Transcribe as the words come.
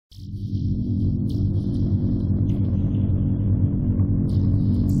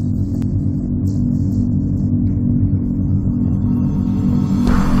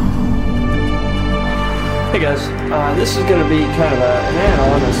guys, this is going to be kind of an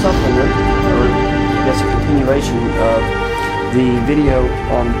add-on, a supplement, or I guess a continuation of the video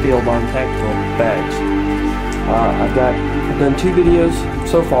on Fieldline tactical bags. I've done 2 videos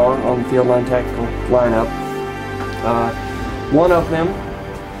so far on the Fieldline tactical lineup. One of them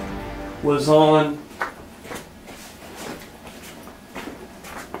was on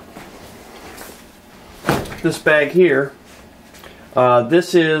this bag here.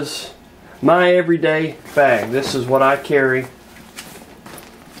 This is my everyday bag. This is what I carry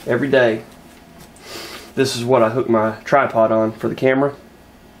every day. This is what I hook my tripod on for the camera,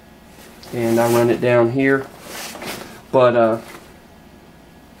 and I run it down here. But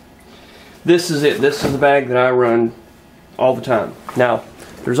this is it. This is the bag that I run all the time. Now,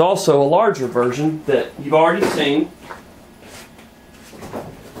 there's also a larger version that you've already seen.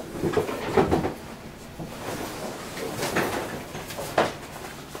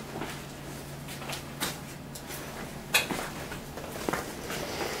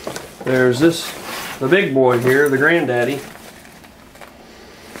 There's the big boy here, the granddaddy.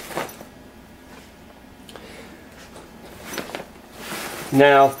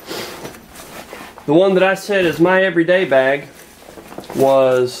 Now, the one that I said is my everyday bag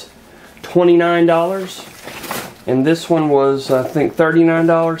was $29, and this one was, I think,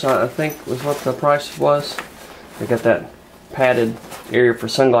 $39. I think was what the price was. They got that padded area for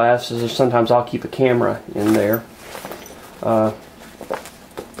sunglasses, or sometimes I'll keep a camera in there.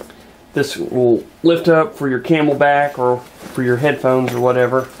 This will lift up for your Camelback or for your headphones or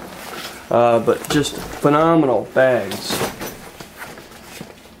whatever. But just phenomenal bags.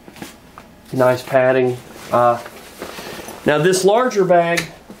 Nice padding. Now this larger bag,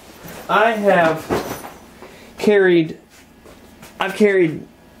 I've carried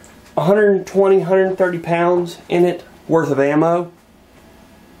 120, 130 pounds in it worth of ammo,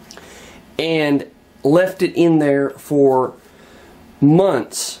 and left it in there for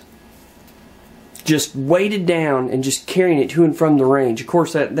months, just weighted down and just carrying it to and from the range. Of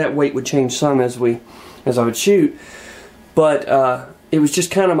course that weight would change some as I would shoot, but it was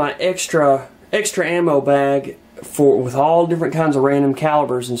just kind of my extra ammo bag with all different kinds of random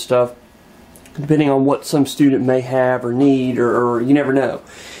calibers and stuff, depending on what some student may have or need, or you never know.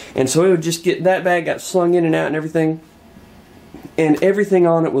 And so it would just get, that bag got slung in and out and everything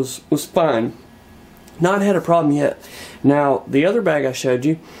on it was fine. Not had a problem yet. Now the other bag I showed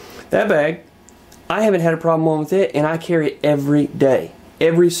you, that bag, I haven't had a problem with it, and I carry it every day,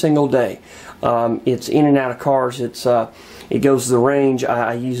 every single day. It's in and out of cars. It goes to the range.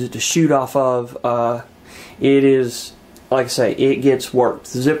 I use it to shoot off of. It is, like I say, it gets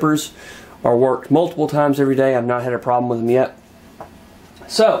worked. The zippers are worked multiple times every day. I've not had a problem with them yet.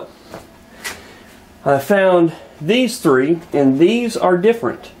 So I found these 3, and these are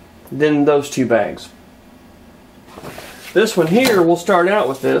different than those 2 bags. This one here, we'll start out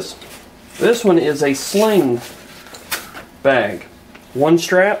with this. This one is a sling bag. 1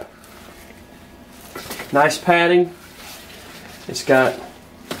 strap. Nice padding. It's got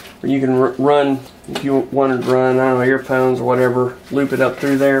where you can run, if you wanted to run, I don't know, earphones or whatever, loop it up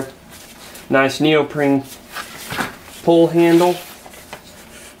through there. Nice neoprene pull handle.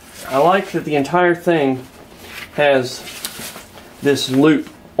 I like that the entire thing has this loop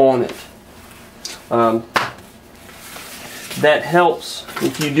on it. That helps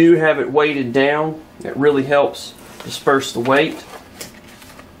if you do have it weighted down. It really helps disperse the weight.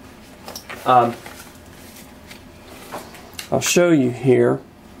 I'll show you here.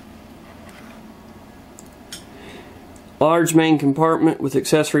 Large main compartment with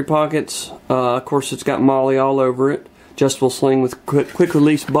accessory pockets. Of course, it's got MOLLE all over it. Adjustable sling with quick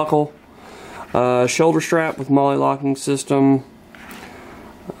release buckle. Shoulder strap with MOLLE locking system.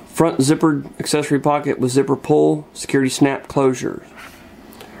 Front zippered accessory pocket with zipper pull, security snap closure.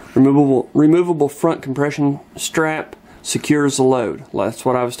 Removable front compression strap secures the load. That's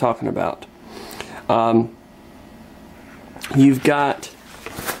what I was talking about. You've got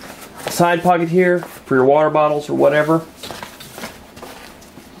a side pocket here for your water bottles or whatever.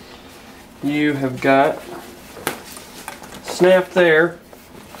 You have got snap there,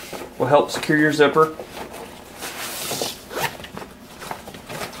 will help secure your zipper.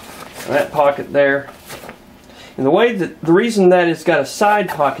 That pocket there, and the reason that it's got a side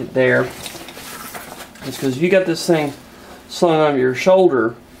pocket there is because if you got this thing slung on your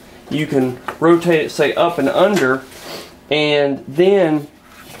shoulder, you can rotate it, say, up and under, and then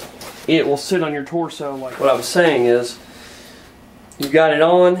it will sit on your torso. Like what I was saying is, you got it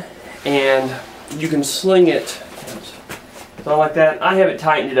on and you can sling it on like that. I haven't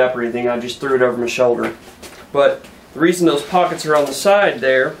tightened it up or anything, I just threw it over my shoulder. But the reason those pockets are on the side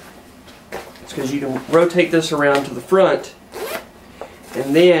there, pockets, because you can rotate this around to the front,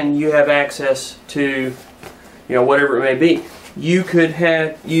 and then you have access to, whatever it may be. You could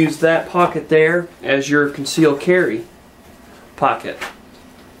use that pocket there as your concealed carry pocket.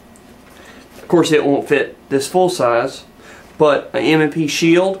 Of course, it won't fit this full size, but an M&P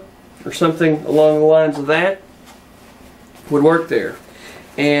shield or something along the lines of that would work there.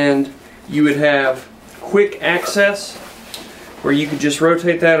 And you would have quick access where you could just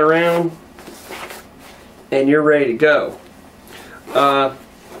rotate that around and you're ready to go. Of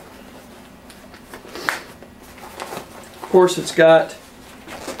course, it's got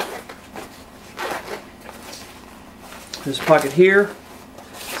this pocket here.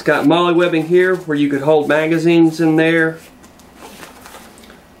 It's got molly webbing here where you could hold magazines in there.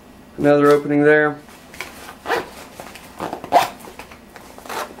 Another opening there.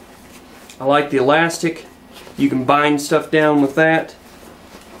 I like the elastic. You can bind stuff down with that.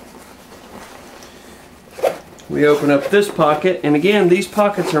 We open up this pocket, and again, these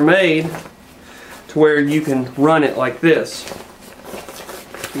pockets are made to where you can run it like this.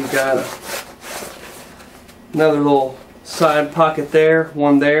 You've got another little side pocket there,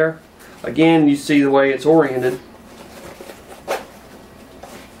 one there. Again, you see the way it's oriented.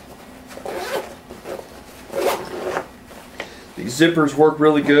 These zippers work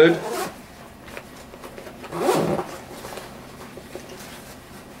really good.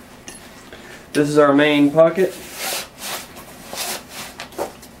 This is our main pocket.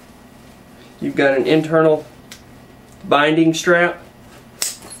 You've got an internal binding strap.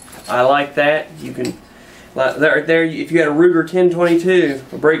 I like that. You can, right there, if you got a Ruger 1022,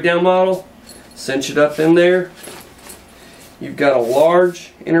 a breakdown model, cinch it up in there. You've got a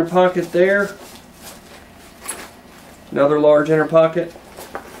large inner pocket there. Another large inner pocket.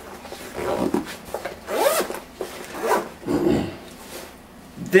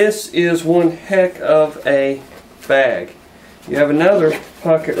 This is one heck of a bag. You have another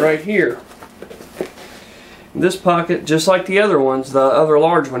pocket right here. This pocket, just like the other ones, the other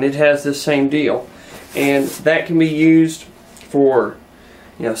large one, it has this same deal. And that can be used for,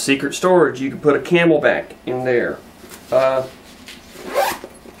 secret storage. You can put a camelback in there. A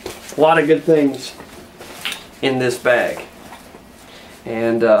lot of good things in this bag.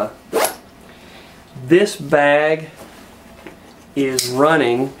 And this bag is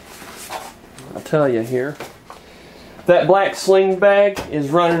running, I'll tell you here, that black sling bag is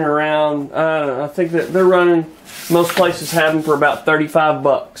running around, I don't know, I think that they're running, most places have them for about 35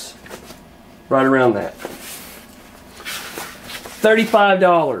 bucks. Right around that.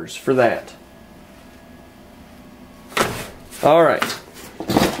 $35 for that. Alright.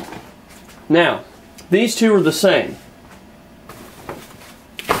 Now, these two are the same.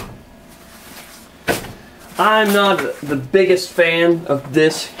 I'm not the biggest fan of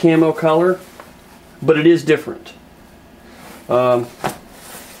this camo color, but it is different. Tell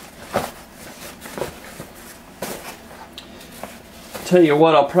you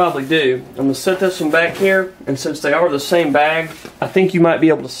what I'll probably do. I'm going to set this one back here, and since they are the same bag, I think you might be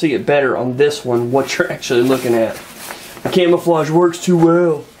able to see it better on this one, what you're actually looking at. The camouflage works too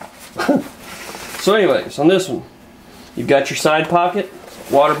well. So anyways, on this one, you've got your side pocket,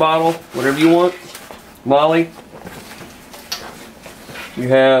 water bottle, whatever you want, molly. You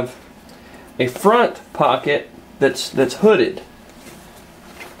have a front pocket that's hooded.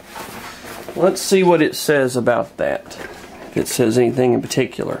 Let's see what it says about that. If it says anything in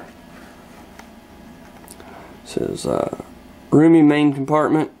particular. It says roomy main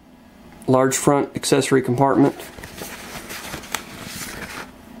compartment, large front accessory compartment.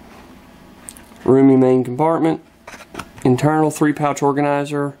 Roomy main compartment, internal 3-pouch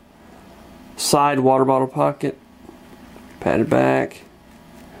organizer, side water bottle pocket, padded back,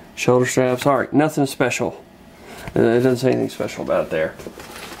 shoulder straps. Alright, nothing special. It doesn't say anything special about it there.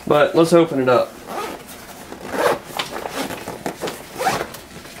 But let's open it up.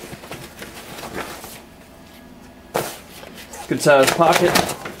 Good sized pocket.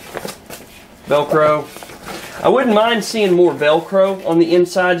 Velcro. I wouldn't mind seeing more Velcro on the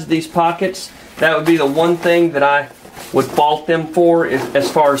insides of these pockets. That would be the one thing that I would fault them for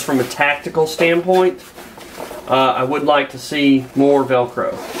as far as from a tactical standpoint. I would like to see more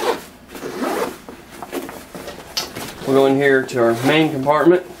Velcro. We'll go in here to our main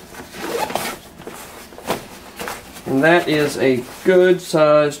compartment. And that is a good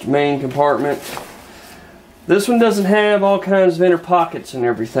sized main compartment. This one doesn't have all kinds of inner pockets and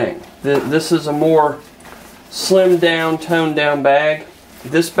everything. This is a more slimmed down, toned down bag.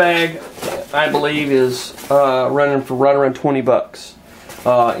 This bag, I believe, is running for right around 20 bucks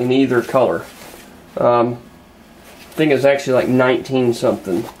in either color. I think it's actually like 19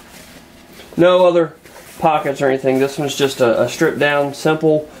 something. No other pockets or anything. This one's just a stripped down,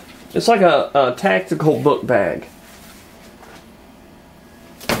 simple. It's like a tactical book bag.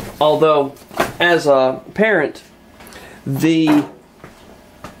 Although, as a parent,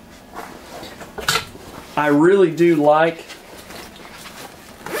 I really do like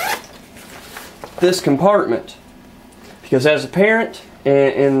this compartment, because as a parent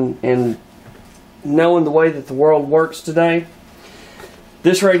and knowing the way that the world works today,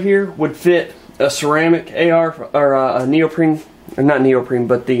 this right here would fit a ceramic AR or a neoprene, or not neoprene,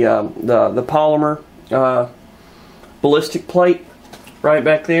 but the polymer ballistic plate right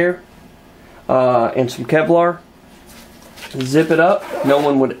back there, and some Kevlar. Zip it up. No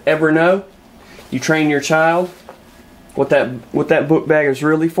one would ever know. You train your child what that book bag is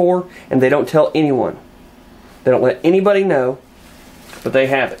really for, and they don't tell anyone. They don't let anybody know, but they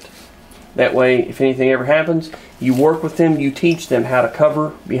have it. That way, if anything ever happens, you work with them, you teach them how to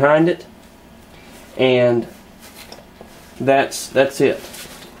cover behind it, and that's it.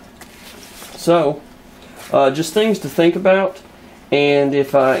 So, just things to think about. And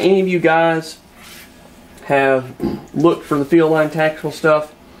if any of you guys have looked for the Fieldline tactical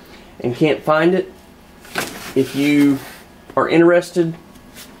stuff and can't find it, if you are interested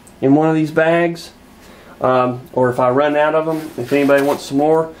in one of these bags, or if I run out of them, if anybody wants some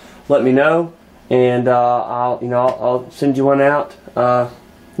more, let me know, and I'll send you one out.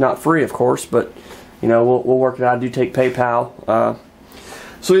 Not free, of course, but we'll work it out. I do take PayPal.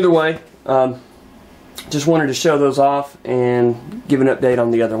 So either way, just wanted to show those off and give an update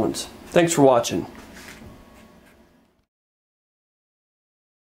on the other ones. Thanks for watching.